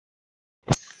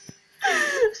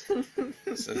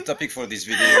So the topic for this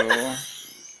video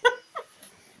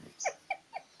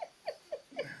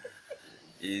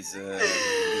is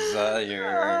desire.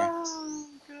 Oh,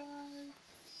 God.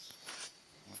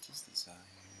 What is desire?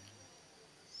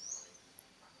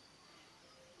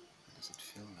 What does it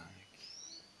feel like?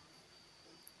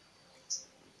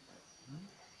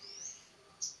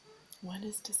 What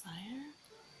is desire?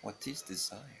 What is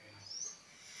desire?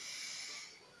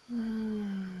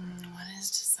 What is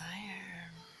desire?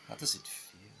 How does it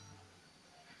feel?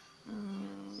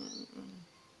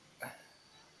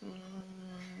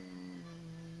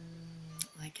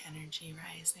 Like energy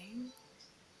rising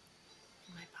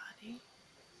in my body.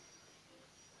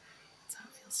 That's how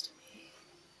it feels to me.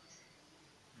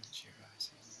 Energy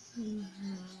rising.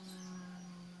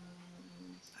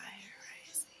 Fire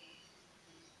rising.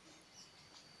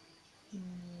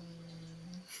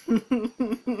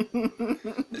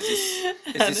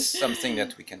 Is this something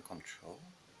that we can control?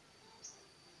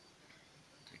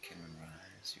 We can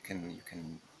rise. You can.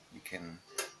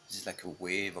 This is like a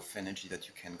wave of energy that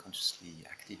you can consciously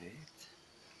activate.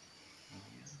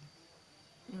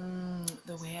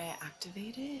 The way I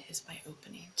activate it is by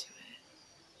opening to it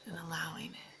and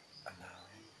allowing it.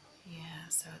 Allowing. Yeah,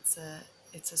 so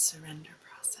it's a surrender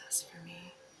process for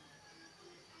me.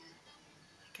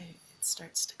 Like it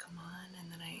starts to come on,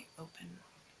 and then I open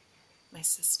my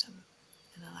system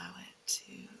and allow it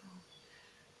to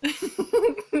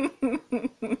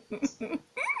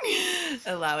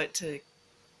allow it to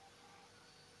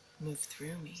move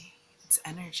through me. It's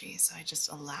energy, so I just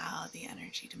allow the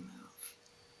energy to move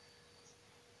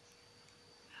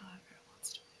however it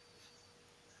wants to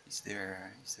move. Is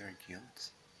there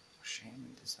guilt or shame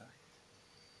in desire?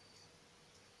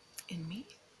 In me?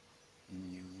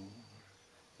 In you?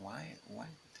 Why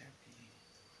would there be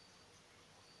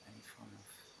any form of,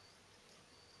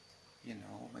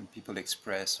 when people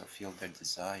express or feel their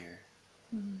desire,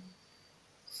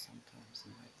 sometimes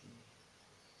it might be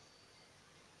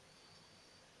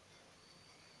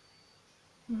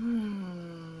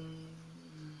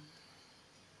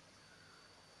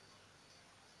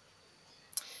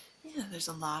Yeah, there's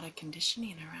a lot of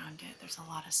conditioning around it. There's a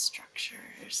lot of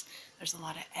structures. There's a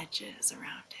lot of edges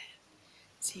around it.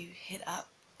 So you hit up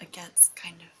against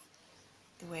kind of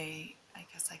the way I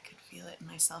guess I could feel it in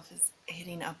myself is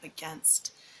hitting up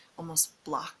against almost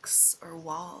blocks or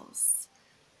walls.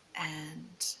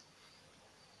 And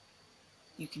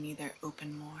you can either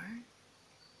open more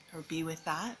or be with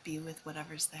that, be with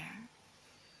whatever's there,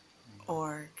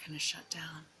 or kind of shut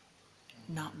down,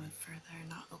 not move further,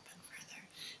 not open further.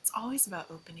 It's always about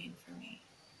opening for me.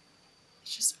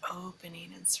 It's just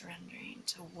opening and surrendering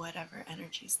to whatever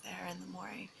energy's there. And the more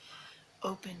I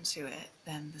open to it,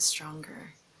 then the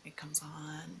stronger it comes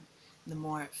on. The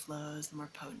more it flows, the more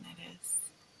potent it is.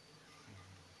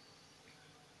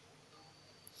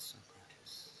 so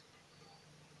gorgeous.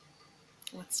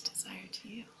 What's desire to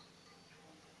you?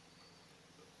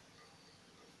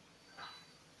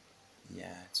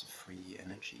 Yeah, it's a free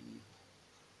energy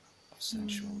of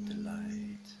sensual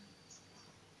delight,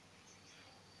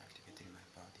 activating my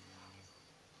body,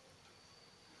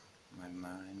 my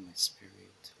mind, my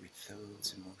spirit, with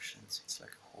thoughts, emotions. It's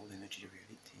like a whole energy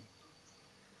reality,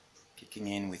 kicking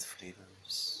in with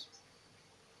flavors,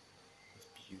 with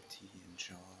beauty and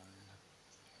joy,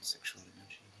 sexual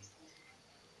energy.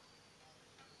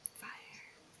 Fire.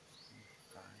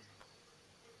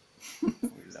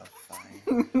 We love fire.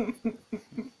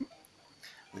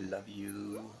 We love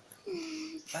you.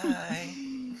 Bye.